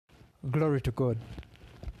Glory to God.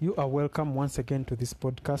 You are welcome once again to this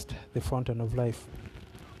podcast, The Fountain of Life.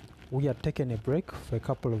 We had taken a break for a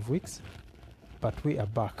couple of weeks, but we are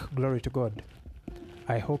back. Glory to God.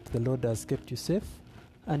 I hope the Lord has kept you safe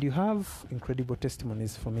and you have incredible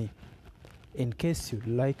testimonies for me. In case you'd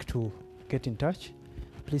like to get in touch,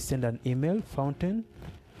 please send an email,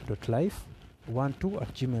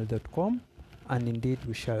 fountain.life12@gmail.com, and indeed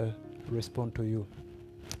we shall respond to you.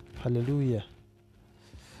 Hallelujah.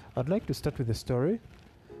 I'd like to start with a story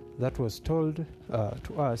that was told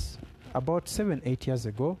to us about 7-8 years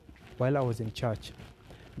ago while I was in church.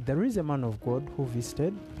 There is a man of God who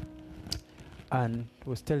visited and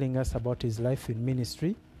was telling us about his life in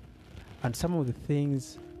ministry and some of the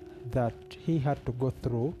things that he had to go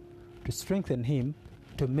through to strengthen him,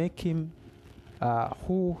 to make him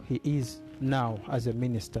who he is now as a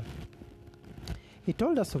minister. He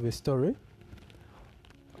told us of a story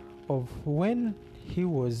of when he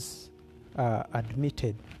was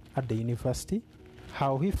admitted at the university,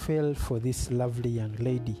 how he fell for this lovely young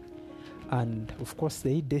lady. And of course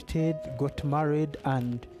they dated, got married,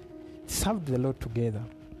 and served the Lord together.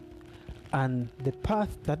 And the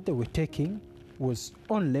path that they were taking was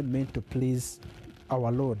only meant to please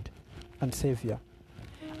our Lord and Savior.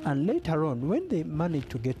 And later on, when they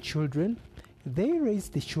managed to get children, they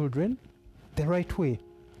raised the children the right way,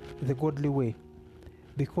 the godly way.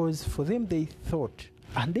 Because for them they thought,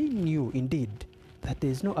 and they knew indeed, that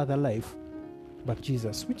there is no other life but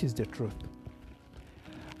Jesus, which is the truth.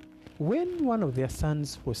 When one of their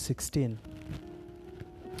sons was 16,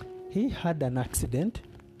 he had an accident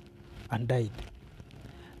and died.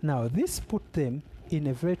 Now this put them in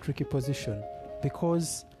a very tricky position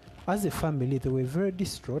because as a family they were very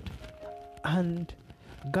distraught and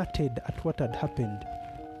gutted at what had happened.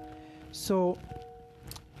 So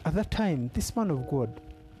at that time, this man of God,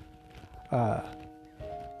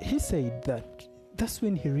 he said that that's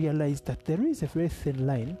when he realized that there is a very thin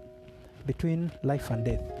line between life and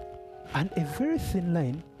death, and a very thin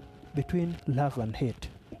line between love and hate.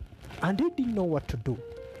 And he didn't know what to do.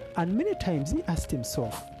 And many times he asked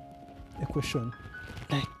himself a question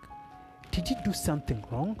like, did he do something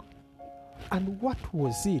wrong? And what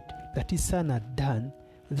was it that his son had done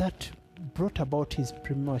that brought about his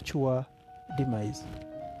premature demise?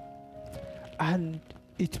 And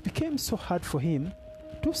it became so hard for him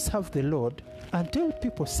to serve the Lord and tell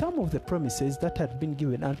people some of the promises that had been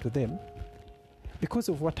given unto them because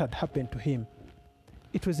of what had happened to him.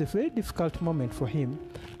 It was a very difficult moment for him,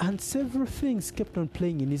 and several things kept on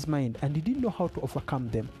playing in his mind, and he didn't know how to overcome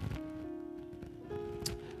them.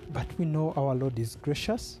 But we know our Lord is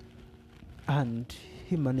gracious, and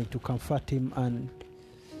he managed to comfort him, and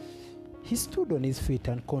he stood on his feet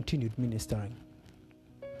and continued ministering.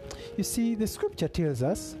 You see, the scripture tells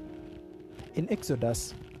us in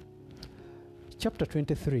Exodus chapter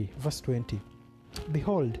 23, verse 20,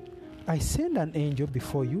 "Behold, I send an angel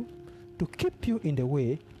before you to keep you in the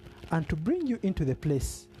way and to bring you into the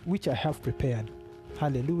place which I have prepared."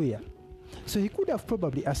 Hallelujah. So he could have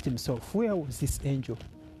probably asked himself, where was this angel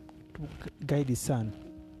to guide his son?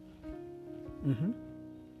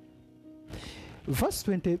 Verse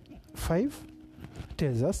 25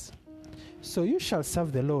 tells us, "So you shall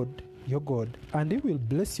serve the Lord your God, and he will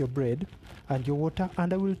bless your bread and your water,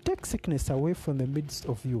 and I will take sickness away from the midst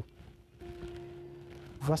of you."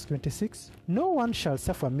 Verse 26, "No one shall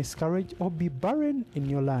suffer miscarriage or be barren in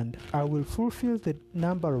your land. I will fulfill the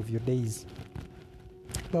number of your days."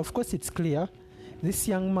 But of course it's clear this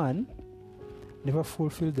young man never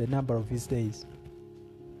fulfilled the number of his days.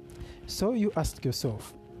 So you ask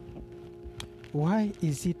yourself, why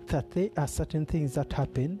is it that there are certain things that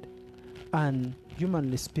happened and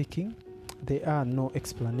humanly speaking there are no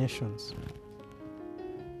explanations?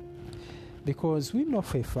 Because we know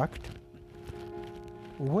for a fact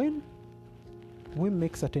when we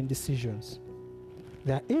make certain decisions,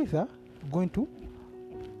 they are either going to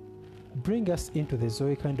bring us into the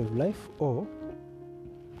Zoe kind of life or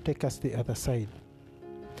take us the other side.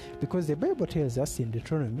 Because the Bible tells us in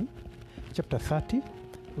Deuteronomy chapter 30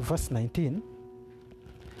 verse 19,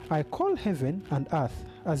 "I call heaven and earth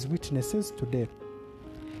as witnesses today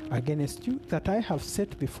against you that I have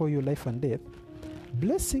set before you life and death,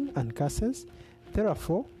 blessing and curses.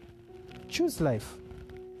 Therefore choose life,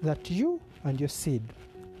 that you and your seed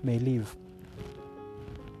may live."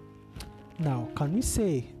 Now, can we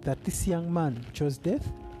say that this young man chose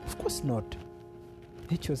death? Of course not.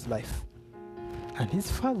 He chose life. And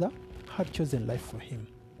his father had chosen life for him.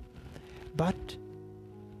 But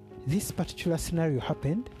this particular scenario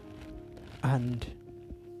happened, and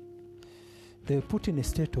they were put in a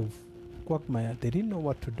state of quagmire. They didn't know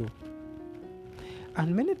what to do.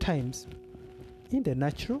 And many times, in the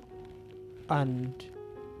natural and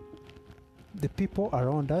the people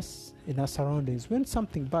around us, in our surroundings, when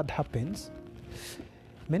something bad happens,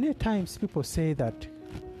 many times people say that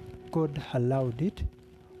God allowed it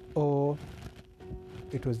or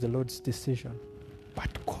it was the Lord's decision. But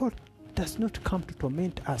God does not come to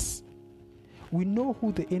torment us. We know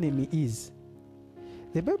who the enemy is.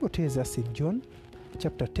 The Bible tells us in John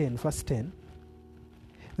chapter 10, verse 10,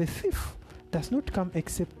 the thief does not come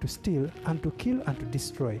except to steal and to kill and to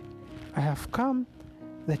destroy. I have come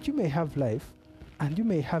that you may have life and you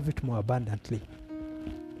may have it more abundantly.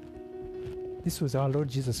 This was our Lord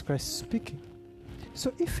Jesus Christ speaking.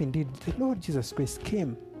 So if indeed the Lord Jesus Christ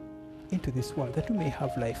came into this world that we may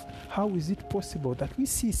have life, how is it possible that we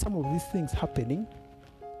see some of these things happening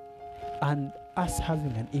and us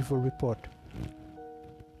having an evil report?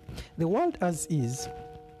 The world as is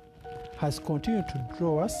has continued to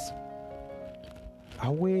draw us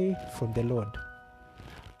away from the Lord.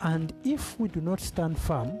 And if we do not stand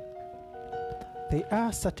firm, there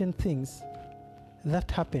are certain things that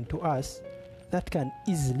happen to us that can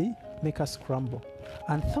easily make us crumble.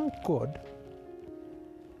 And thank God,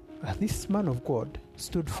 this man of God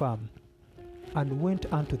stood firm and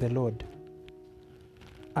went unto the Lord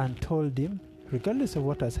and told him, regardless of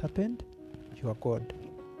what has happened, you are God,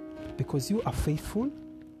 because you are faithful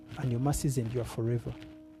and your mercies endure forever.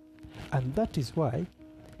 And that is why,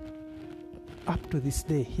 up to this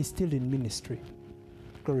day, he's still in ministry.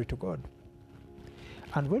 Glory to God.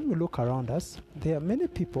 And when we look around us, there are many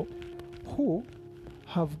people who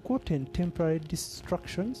have gotten temporary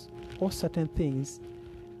distractions or certain things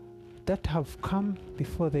that have come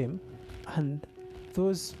before them, and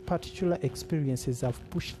those particular experiences have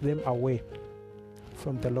pushed them away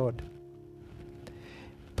from the Lord.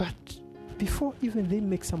 But before even they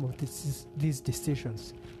make some of these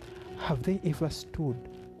decisions, have they ever stood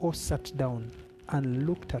or sat down and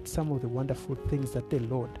looked at some of the wonderful things that the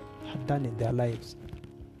Lord had done in their lives?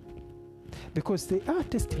 Because there are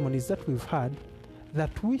testimonies that we've had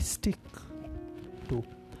that we stick to,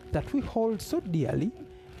 that we hold so dearly,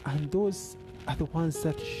 and those are the ones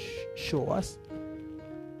that show us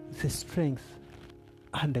the strength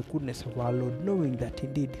and the goodness of our Lord, knowing that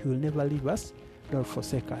indeed He will never leave us nor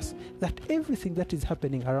forsake us, that everything that is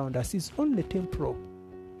happening around us is only temporal,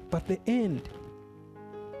 but the end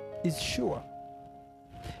is sure.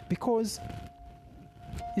 Because,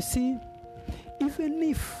 you see, even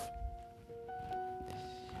if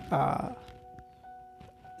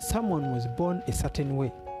someone was born a certain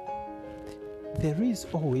way, there is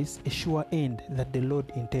always a sure end that the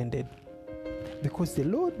Lord intended, because the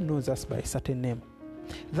Lord knows us by a certain name.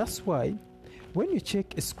 That's why when you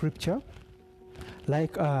check a scripture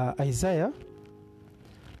like Isaiah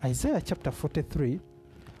chapter 43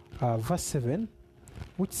 verse 7,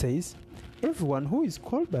 which says, everyone who is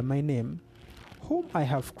called by my name, whom I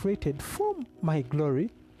have created for my glory,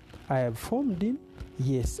 I have formed him,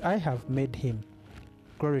 yes, I have made him.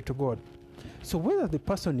 Glory to God. So whether the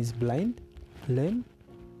person is blind, lame,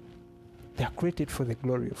 they are created for the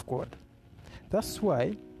glory of God. That's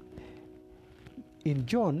why in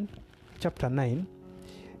John chapter 9,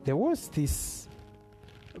 there was this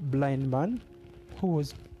blind man who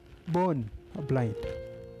was born blind.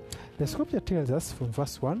 The scripture tells us from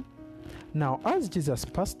verse 1, now as Jesus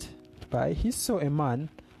passed by, he saw a man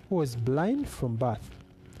who was blind from birth.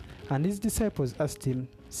 And his disciples asked him,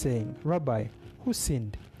 saying, Rabbi, who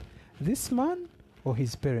sinned, this man or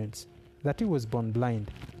his parents, that he was born blind?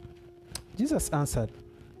 Jesus answered,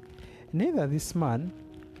 neither this man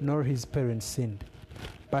nor his parents sinned,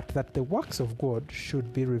 but that the works of God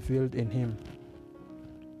should be revealed in him.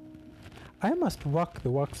 I must work the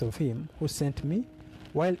works of him who sent me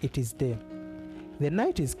while it is day. The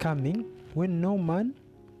night is coming when no man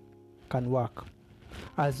can work.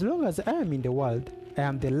 As long as I am in the world, I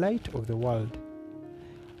am the light of the world.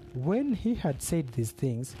 When he had said these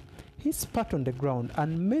things, he spat on the ground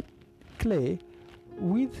and made clay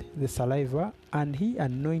with the saliva, and he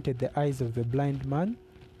anointed the eyes of the blind man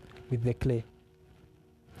with the clay.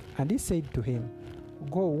 And he said to him,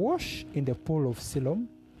 go wash in the pool of Siloam,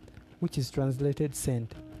 which is translated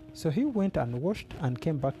sent. So he went and washed and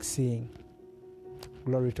came back seeing.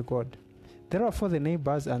 Glory to God. Therefore the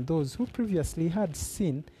neighbors and those who previously had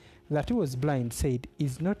seen that he was blind said,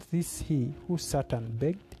 is not this he who sat and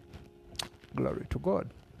begged? Glory to God.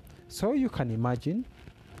 So you can imagine,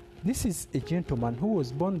 this is a gentleman who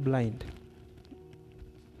was born blind.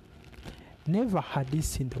 Never had he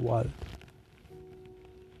seen the world.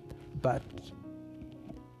 But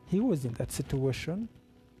he was in that situation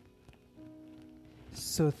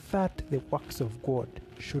so that the works of God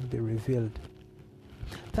should be revealed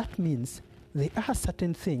That means there are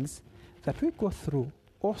certain things that we go through,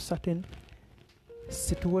 or certain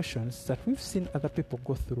situations that we've seen other people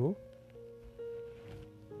go through,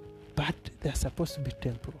 but they're supposed to be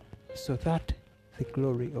temporal, so that the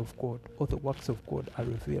glory of God or the works of God are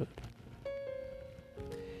revealed.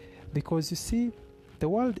 Because you see, the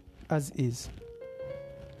world as is,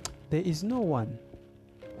 there is no one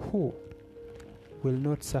who will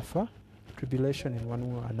not suffer tribulation in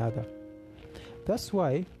one way or another. That's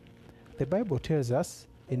why the Bible tells us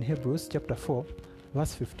in Hebrews chapter 4,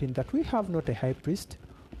 verse 15, that we have not a high priest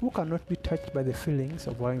who cannot be touched by the feelings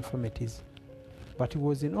of our infirmities, but he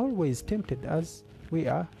was in all ways tempted as we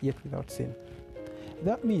are, yet without sin.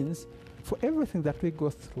 That means for everything that we go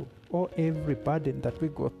through, or every burden that we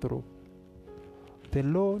go through, the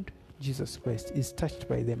Lord Jesus Christ is touched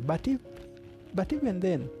by them. But even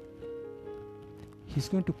then, he's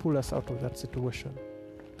going to pull us out of that situation.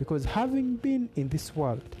 Because having been in this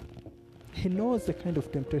world, he knows the kind of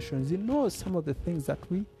temptations, he knows some of the things that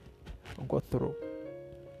we go through.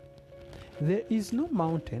 There is no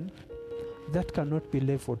mountain that cannot be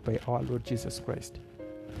leveled by our Lord Jesus Christ.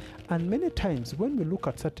 And many times when we look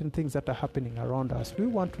at certain things that are happening around us, we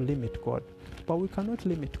want to limit God, but we cannot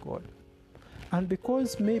limit God. And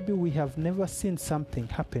because maybe we have never seen something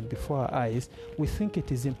happen before our eyes, we think it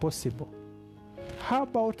is impossible. How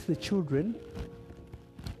about the children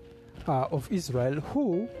of Israel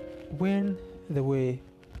who, when they were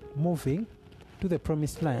moving to the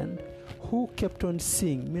promised land, who kept on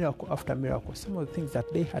seeing miracle after miracle, some of the things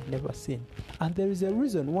that they had never seen. And there is a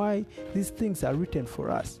reason why these things are written for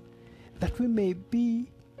us, that we may be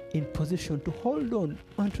in position to hold on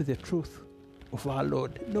unto the truth of our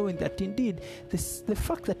Lord, knowing that indeed the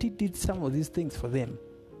fact that he did some of these things for them,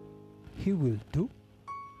 he will do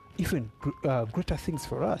even greater things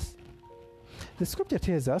for us. The scripture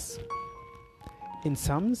tells us in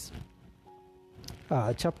Psalms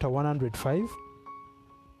chapter 105,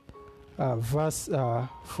 verse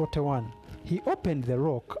 41, he opened the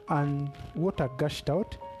rock and water gushed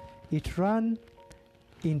out. It ran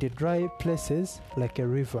in the dry places like a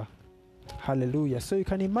river. Hallelujah. So you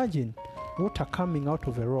can imagine water coming out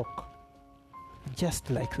of a rock just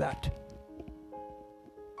like that,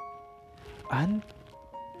 and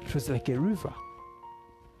it was like a river.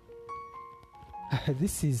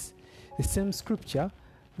 This is the same scripture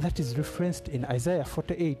that is referenced in Isaiah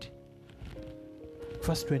 48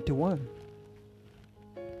 verse 21.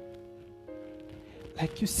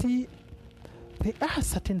 Like, you see, there are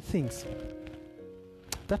certain things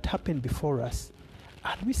that happen before us,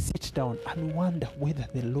 and we sit down and wonder whether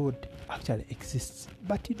the Lord actually exists.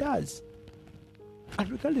 But he does. And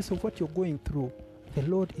regardless of what you're going through, the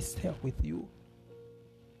Lord is there with you.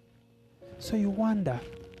 So you wonder,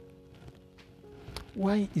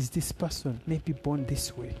 why is this person maybe born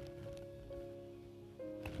this way?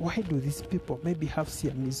 Why do these people maybe have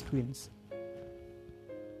Siamese twins?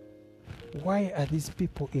 Why are these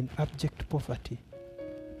people in abject poverty?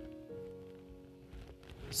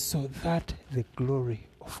 So that the glory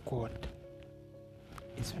of God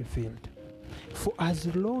is revealed. For as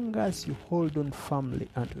long as you hold on firmly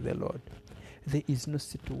unto the Lord, there is no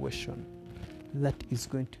situation that is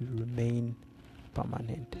going to remain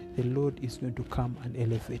permanent. The Lord is going to come and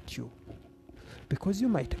elevate you. Because you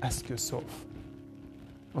might ask yourself,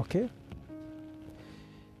 okay,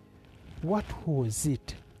 what was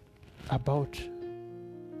it about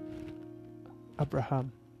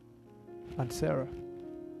Abraham and Sarah?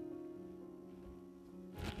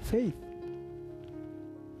 Faith.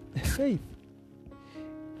 Faith.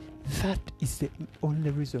 That is the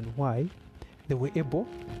only reason why they were able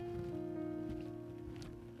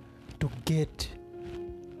to get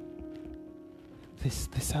the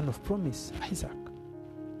son of promise, Isaac.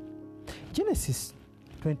 Genesis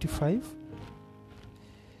 25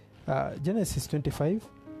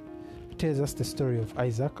 tells us the story of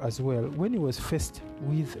Isaac as well, when he was faced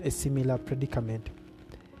with a similar predicament.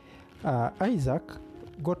 Isaac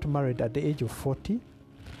got married at the age of 40,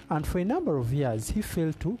 and for a number of years he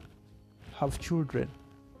failed to have children.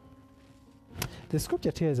 The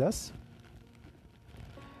scripture tells us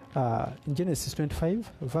in Genesis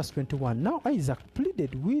 25 verse 21, now Isaac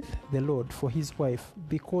pleaded with the Lord for his wife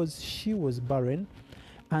because she was barren,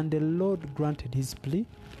 and the Lord granted his plea,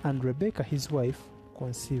 and Rebekah his wife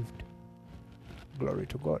conceived. Glory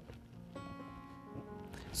to God.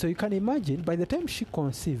 So you can imagine, by the time she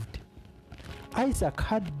conceived, Isaac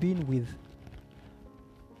had been with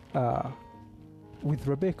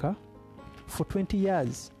Rebekah for 20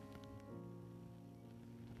 years.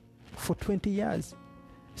 For 20 years.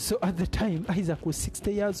 So at the time, Isaac was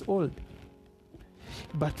 60 years old.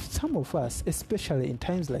 But some of us, especially in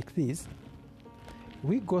times like this,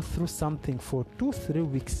 we go through something for 2-3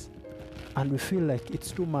 weeks and we feel like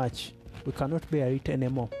it's too much. We cannot bear it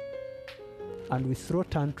anymore. And we throw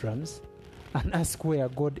tantrums and ask where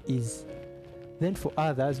God is. Then for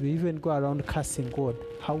others, we even go around cursing God,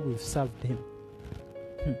 how we've served him.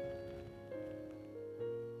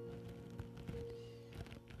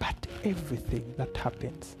 But everything that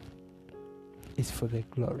happens is for the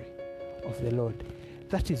glory of the Lord.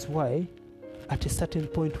 That is why at a certain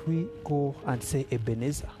point we go and say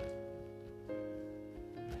Ebenezer.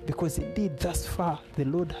 Because indeed thus far the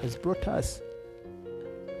Lord has brought us.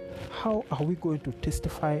 How are we going to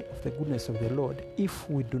testify of the goodness of the Lord if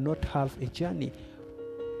we do not have a journey?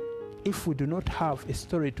 If we do not have a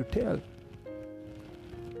story to tell?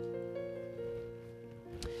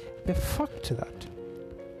 The fact that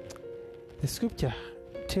the scripture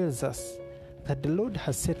tells us that the Lord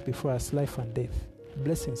has set before us life and death,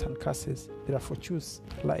 blessings and curses, therefore choose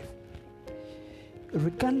life.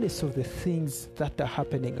 Regardless of the things that are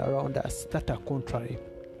happening around us that are contrary,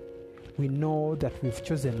 we know that we've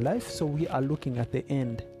chosen life, so we are looking at the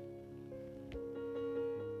end.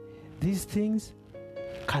 These things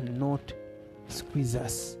cannot squeeze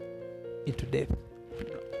us into death.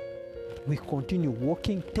 We continue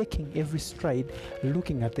walking, taking every stride,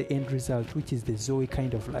 looking at the end result, which is the Zoe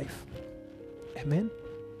kind of life. Amen?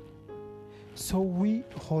 So we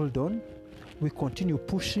hold on, we continue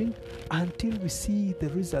pushing until we see the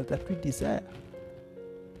result that we desire.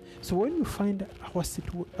 So when we find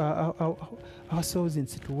ourselves in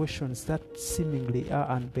situations that seemingly are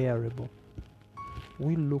unbearable,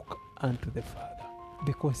 we look unto the Father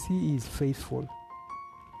because he is faithful.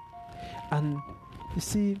 And you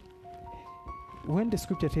see, when the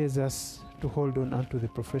scripture tells us to hold on unto the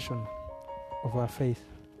profession of our faith,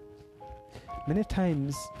 many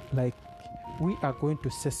times, like, we are going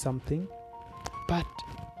to say something, but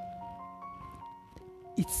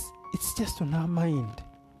it's just on our mind.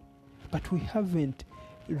 But we haven't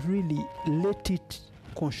really let it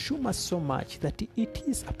consume us so much that it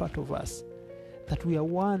is a part of us, that we are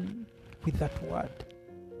one with that word.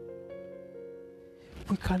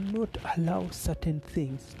 We cannot allow certain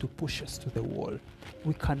things to push us to the wall.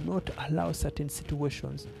 We cannot allow certain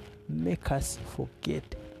situations make us forget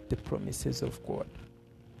the promises of God.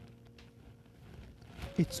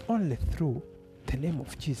 It's only through the name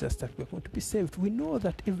of Jesus that we're going to be saved. We know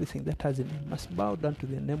that everything that has a name must bow down to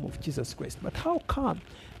the name of Jesus Christ. But how come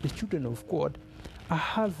the children of God are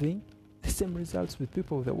having the same results with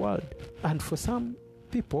people of the world? And for some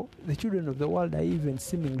people, the children of the world are even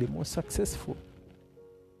seemingly more successful.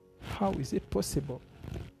 How is it possible?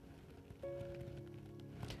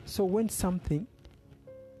 So when something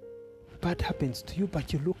bad happens to you,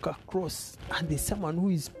 but you look across and there's someone who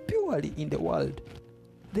is purely in the world,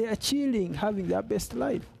 they are chilling, having their best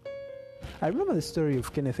life. I remember the story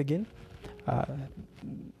of Kenneth Hagin,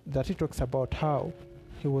 that he talks about how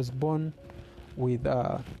he was born with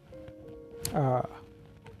a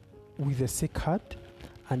sick heart,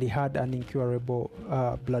 and he had an incurable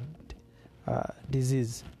blood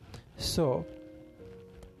disease. So,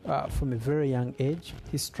 from a very young age,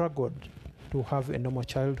 he struggled to have a normal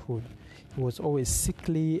childhood. He was always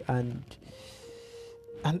sickly, and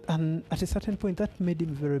at a certain point that made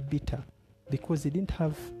him very bitter, because he didn't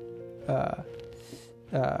have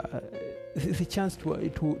the chance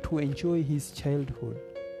to enjoy his childhood.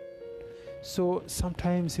 So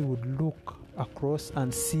sometimes he would look across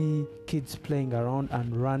and see kids playing around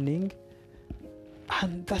and running,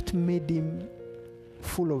 and that made him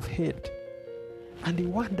full of hate. And he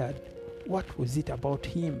wondered, what was it about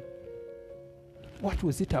him? What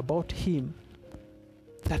was it about him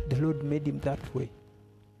that the Lord made him that way?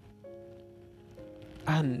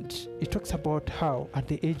 And he talks about how at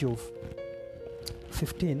the age of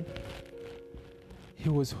 15, he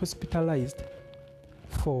was hospitalized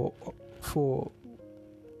for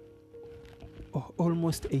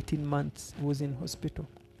almost 18 months. He was in hospital.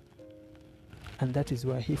 And that is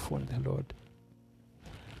where he found the Lord.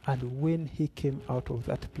 And when he came out of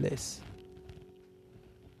that place,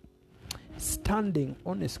 standing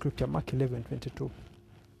on a scripture, Mark 11:22,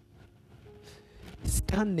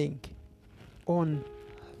 standing on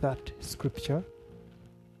that scripture,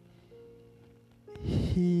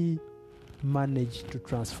 he managed to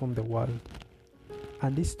transform the world.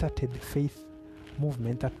 And he started the faith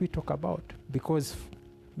movement that we talk about, because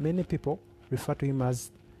many people refer to him as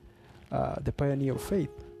the pioneer of faith.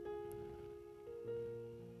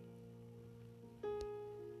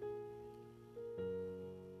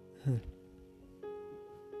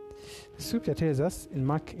 The scripture tells us in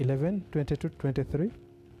Mark 11:22-23,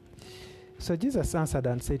 So Jesus answered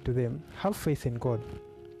and said to them, have faith in God.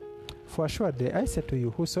 For assuredly I say to you,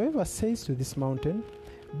 whosoever says to this mountain,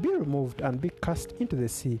 be removed and be cast into the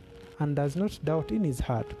sea, and does not doubt in his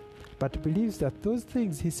heart, but believes that those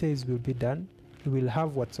things he says will be done, he will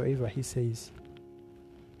have whatsoever he says.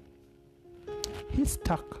 He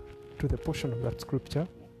stuck to the portion of that scripture.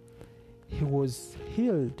 He was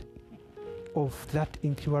healed of that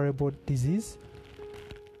incurable disease,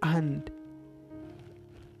 and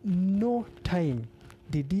no time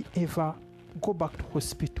did he ever go back to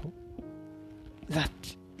hospital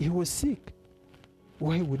that he was sick.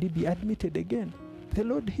 Why would he be admitted again? The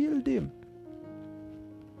Lord healed him.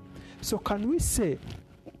 So can we say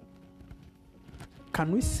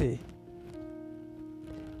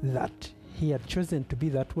that he had chosen to be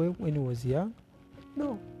that way when he was young?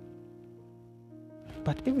 No.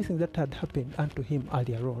 But everything that had happened unto him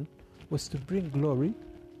earlier on was to bring glory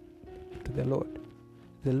to the Lord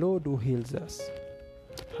who heals us.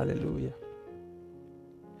 Hallelujah.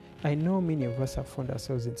 I know many of us have found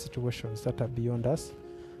ourselves in situations that are beyond us,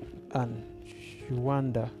 and you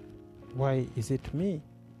wonder, why is it me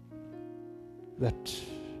that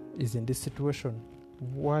is in this situation?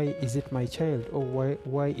 Why is it my child? Or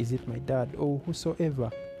why is it my dad? Or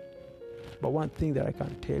whosoever? But one thing that I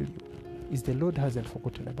can tell you is the Lord hasn't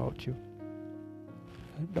forgotten about you.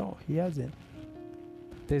 No, he hasn't.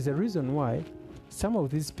 There's a reason why some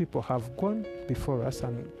of these people have gone before us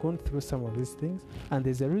and gone through some of these things, and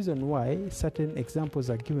there's a reason why certain examples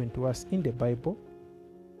are given to us in the Bible,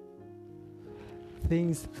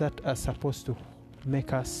 things that are supposed to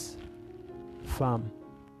make us firm,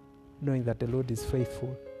 knowing that the Lord is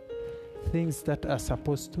faithful, things that are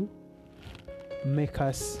supposed to make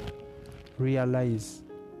us realize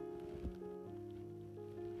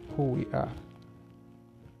who we are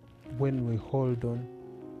when we hold on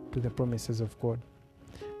to the promises of God.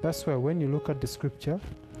 That's why when you look at the scripture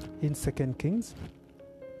in 2 Kings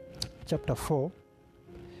chapter 4,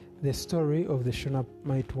 the story of the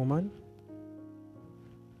Shunammite woman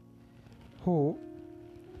who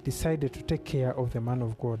decided to take care of the man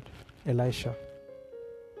of God, Elisha.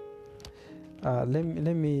 Let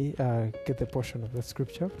me get the portion of the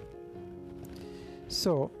scripture.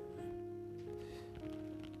 So,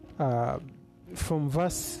 from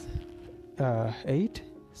verse 8,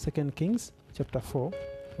 2 Kings chapter 4,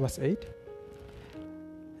 verse 8.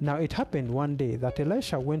 Now it happened one day that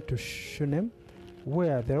Elisha went to Shunem,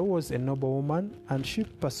 where there was a noble woman, and she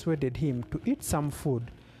persuaded him to eat some food.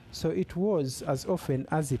 So it was as often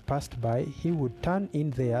as he passed by, he would turn in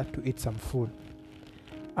there to eat some food.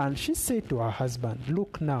 And she said to her husband,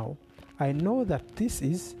 look now, I know that this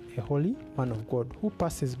is a holy man of God who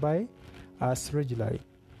passes by us regularly.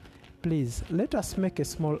 Please, let us make a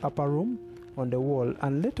small upper room on the wall,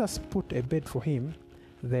 and let us put a bed for him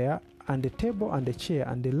there, and a table and a chair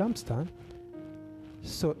and a lampstand,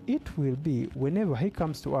 so it will be whenever he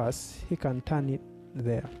comes to us, he can turn it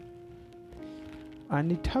there.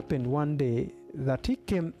 And it happened one day that he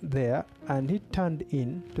came there, and he turned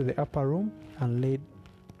in to the upper room and laid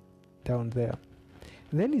down there.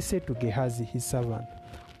 Then he said to Gehazi his servant,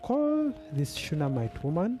 call this Shunammite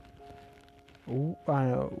woman.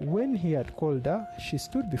 When he had called her, she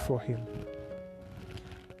stood before him.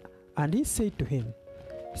 And he said to him,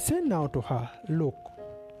 say now to her, look,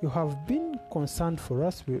 you have been concerned for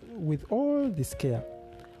us with all this care.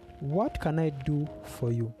 What can I do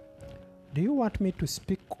for you? Do you want me to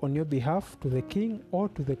speak on your behalf to the king or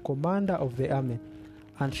to the commander of the army?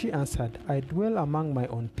 And she answered, I dwell among my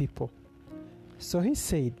own people. So he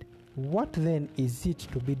said, what then is it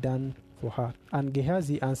to be done for her? And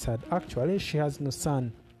Gehazi answered, actually she has no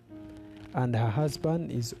son, and her husband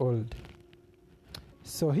is old.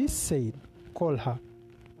 So he said, call her.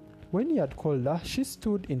 When he had called her, she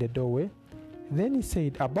stood in the doorway. Then he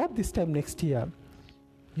said, about this time next year,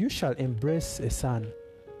 you shall embrace a son.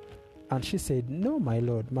 And she said, no, my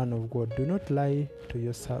lord, man of God, do not lie to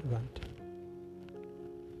your servant.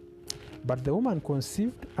 But the woman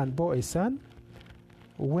conceived and bore a son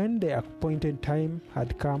when the appointed time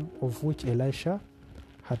had come, of which Elisha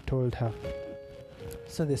had told her.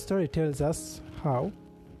 So the story tells us how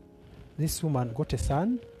this woman got a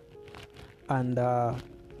son, and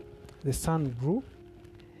the son grew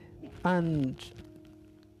and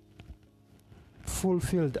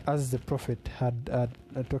fulfilled as the prophet had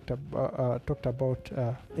talked about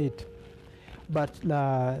it. But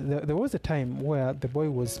there was a time where the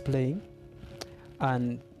boy was playing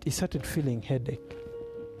and he started feeling headache.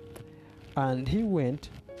 And he went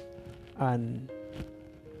and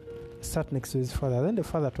sat next to his father. Then the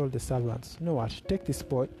father told the servants, you know what, take this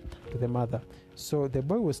boy to the mother. So the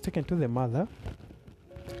boy was taken to the mother,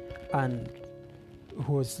 and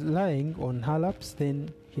was lying on her laps, then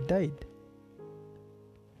he died.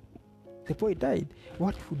 The boy died.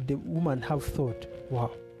 What would the woman have thought?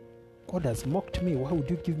 Wow, God has mocked me. Why would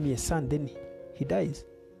you give me a son? Then he dies.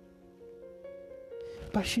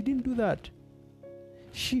 But she didn't do that.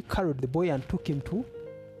 She carried the boy and took him to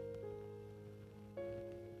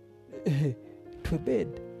a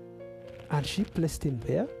bed. And she placed him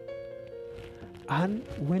there and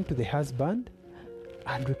went to the husband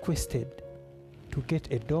and requested to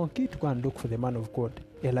get a donkey to go and look for the man of God,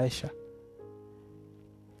 Elisha.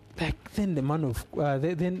 Then the man of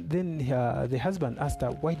the husband asked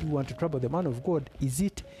her, "Why do you want to trouble the man of God? Is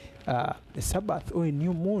it a Sabbath or a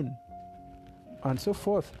new moon?" And so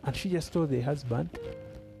forth. And she just told the husband,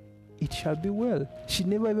 "It shall be well." She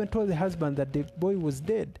never even told the husband that the boy was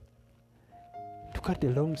dead. To cut a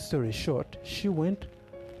long story short, she went,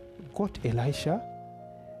 got Elisha.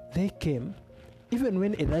 They came. Even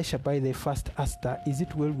when Elisha by the first asked her, "Is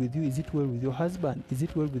it well with you? Is it well with your husband? Is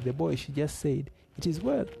it well with the boy?" She just said, "It is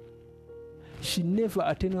well." She never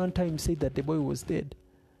at any one time said that the boy was dead.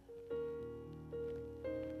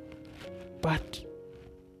 But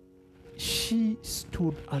she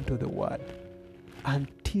stood unto the word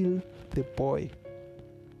until the boy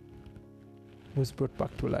was brought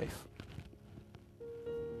back to life.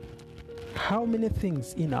 How many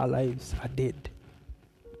things in our lives are dead?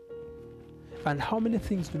 And how many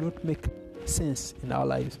things do not make sense in our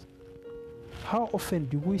lives? How often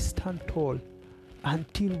do we stand tall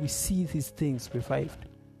until we see these things revived?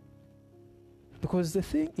 Because the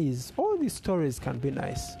thing is, all these stories can be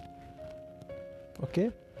nice.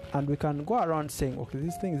 Okay? And we can go around saying, okay,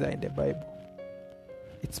 these things are in the Bible.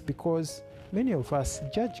 It's because many of us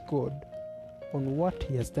judge God on what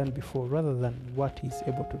he has done before rather than what he is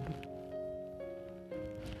able to do.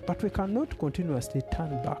 But we cannot continuously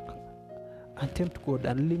turn back and tempt God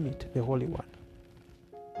and limit the Holy One.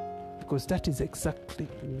 Because that is exactly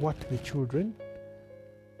what the children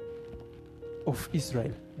of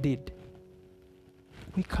Israel did.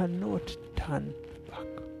 We cannot turn back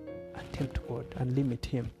and tempt God and limit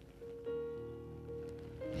him.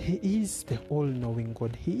 He is the all-knowing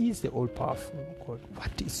God. He is the all-powerful God.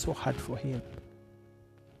 What is so hard for him?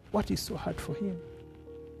 What is so hard for him?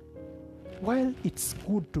 While it's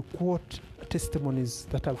good to quote testimonies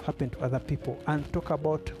that have happened to other people and talk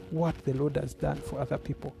about what the Lord has done for other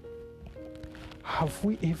people, have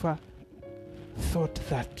we ever thought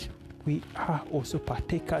that we are also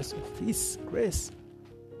partakers of this grace?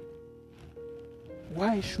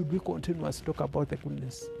 Why should we continuously talk about the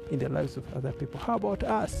goodness in the lives of other people? How about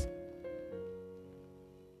us?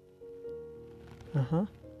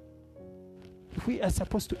 If we are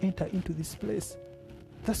supposed to enter into this place,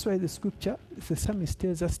 that's why the scripture, the psalmist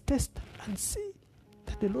tells us, test and see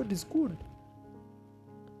that the Lord is good.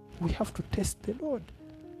 We have to test the Lord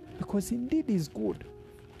because indeed he is good.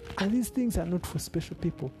 And these things are not for special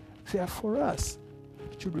people. They are for us,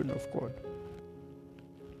 children of God.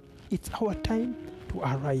 It's our time to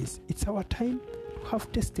arise. It's our time to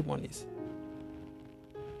have testimonies.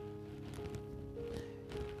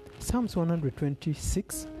 Psalms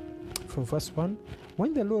 126 from verse 1.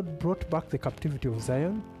 When the Lord brought back the captivity of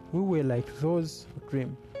Zion, we were like those who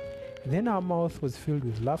dream. Then our mouth was filled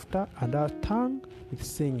with laughter and our tongue with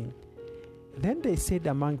singing. Then they said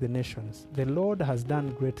among the nations, the Lord has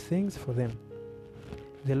done great things for them.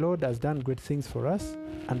 The Lord has done great things for us,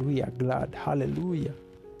 and we are glad. Hallelujah.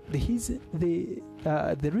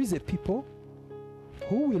 There is a people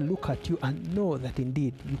who will look at you and know that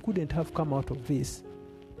indeed you couldn't have come out of this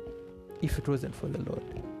if it wasn't for the Lord.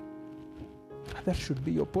 That should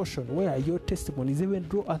be your portion, where your testimonies even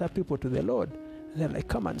draw other people to the Lord. They're like,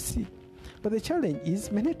 come and see. But the challenge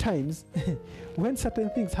is, many times, when certain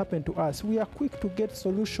things happen to us, we are quick to get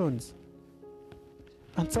solutions.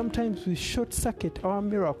 And sometimes we short circuit our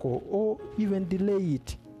miracle or even delay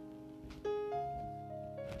it.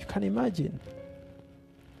 You can imagine.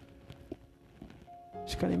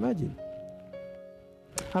 You can imagine.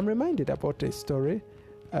 I'm reminded about a story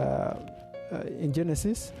in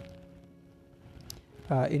Genesis.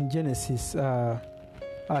 Chapter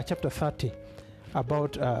 30,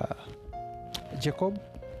 about Jacob,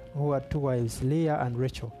 who had two wives, Leah and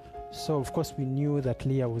Rachel. So, of course, we knew that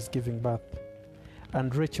Leah was giving birth.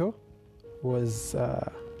 And Rachel was,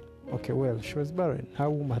 she was barren. Her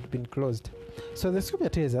womb had been closed. So the scripture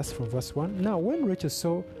tells us from verse 1, now when Rachel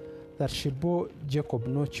saw that she bore Jacob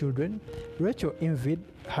no children, Rachel envied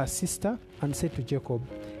her sister and said to Jacob,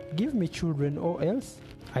 give me children or else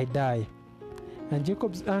I die. And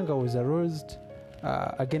Jacob's anger was aroused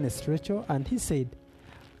against Rachel, and he said,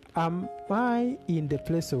 Am I in the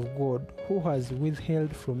place of God who has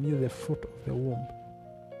withheld from you the fruit of the womb?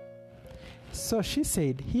 So she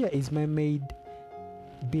said, Here is my maid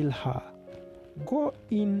Bilhah. Go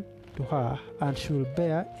in to her, and she will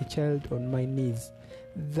bear a child on my knees,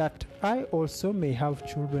 that I also may have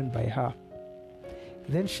children by her.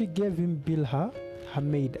 Then she gave him Bilhah, her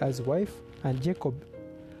maid, as wife, and Jacob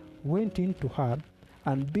went in to her,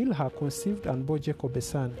 and Bilhah conceived and bore Jacob a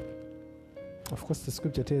son. Of course, the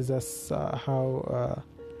scripture tells us how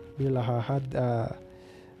Bilhah had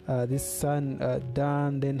this son,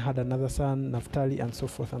 Dan, then had another son, Naphtali, and so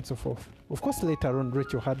forth and so forth. Of course, later on,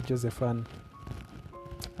 Rachel had Joseph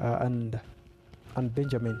and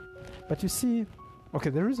Benjamin. But you see, okay,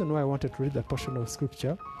 the reason why I wanted to read that portion of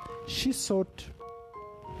scripture, she sought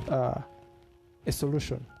a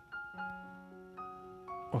solution.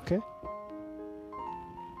 Okay?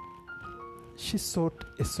 She sought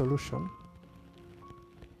a solution.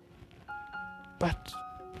 But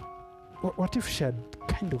what if she had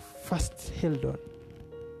kind of first held on?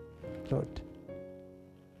 Lord,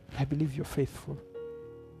 I believe you're faithful.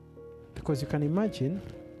 Because you can imagine,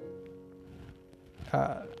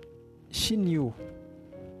 she knew,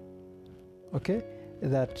 okay,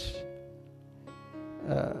 that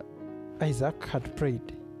Isaac had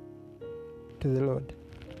prayed to the Lord,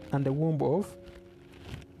 and the womb of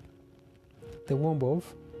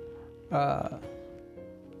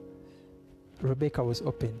Rebecca was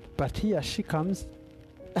open. But here she comes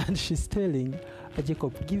and she's telling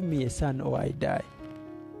Jacob, give me a son or I die.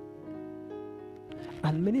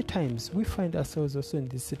 And many times we find ourselves also in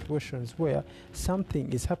these situations where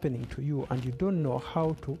something is happening to you and you don't know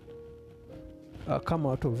how to come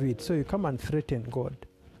out of it. So you come and threaten God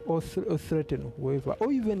or threaten whoever,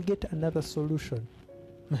 or even get another solution.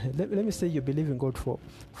 Let me say you believe in God for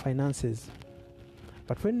finances.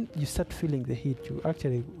 But when you start feeling the heat, you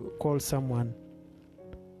actually call someone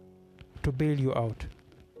to bail you out.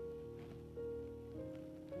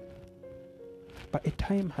 But a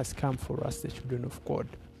time has come for us, the children of God,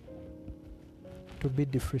 to be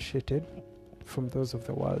differentiated from those of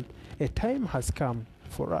the world. A time has come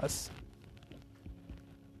for us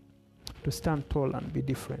to stand tall and be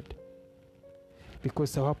different.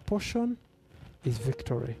 Because our portion is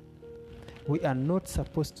victory. We are not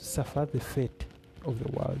supposed to suffer the fate of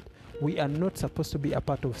the world. We are not supposed to be a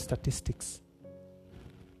part of statistics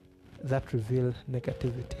that reveal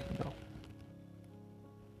negativity. No.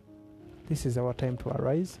 This is our time to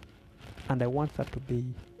arise, and I want that to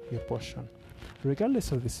be your portion.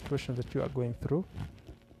 Regardless of the situation that you are going through,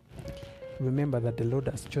 remember that the Lord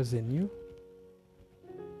has chosen you.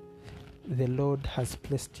 The Lord has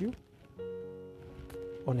placed you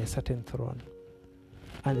on a certain throne,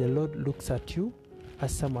 and the Lord looks at you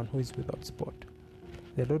as someone who is without spot.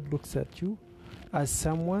 The Lord looks at you as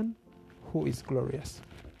someone who is glorious.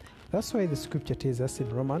 That's why the scripture tells us in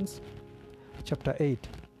Romans chapter 8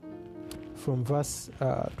 from verse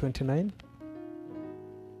 29.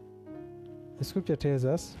 The scripture tells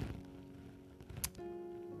us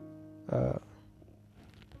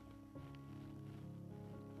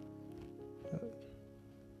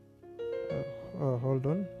hold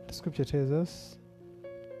on. The scripture tells us,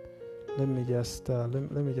 let me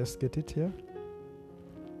just get it here.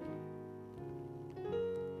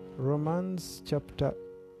 Romans chapter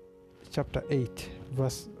 8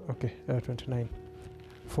 verse 29.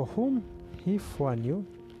 For whom he foreknew,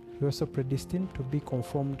 he also predestined to be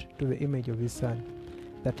conformed to the image of his Son,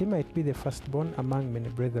 that he might be the firstborn among many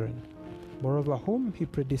brethren. Moreover, whom he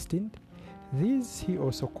predestined, these he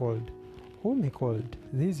also called. Whom he called,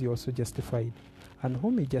 these he also justified. And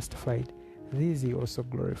whom he justified, these he also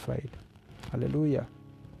glorified. Hallelujah.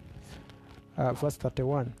 Verse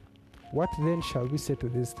 31. What then shall we say to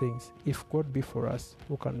these things? If God be for us,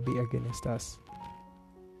 who can be against us?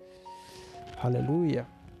 Hallelujah.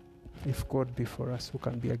 If God be for us, who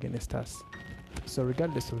can be against us? So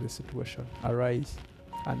regardless of the situation, arise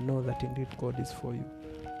and know that indeed God is for you.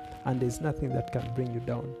 And there's nothing that can bring you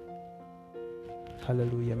down.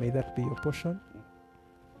 Hallelujah. May that be your portion.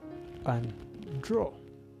 And draw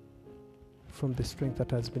from the strength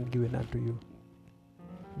that has been given unto you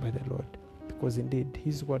by the Lord. Because indeed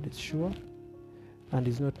his word is sure, and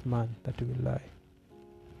is not man that he will lie.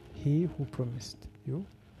 He who promised you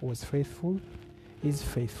was faithful, is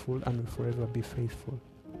faithful, and will forever be faithful.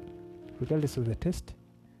 Regardless of the test,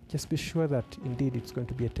 just be sure that indeed it's going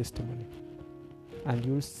to be a testimony. And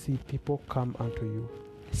you'll see people come unto you,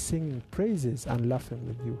 singing praises and laughing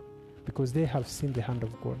with you, because they have seen the hand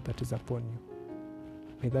of God that is upon you.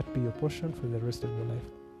 May that be your portion for the rest of your life.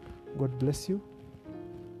 God bless you.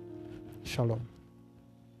 Shalom.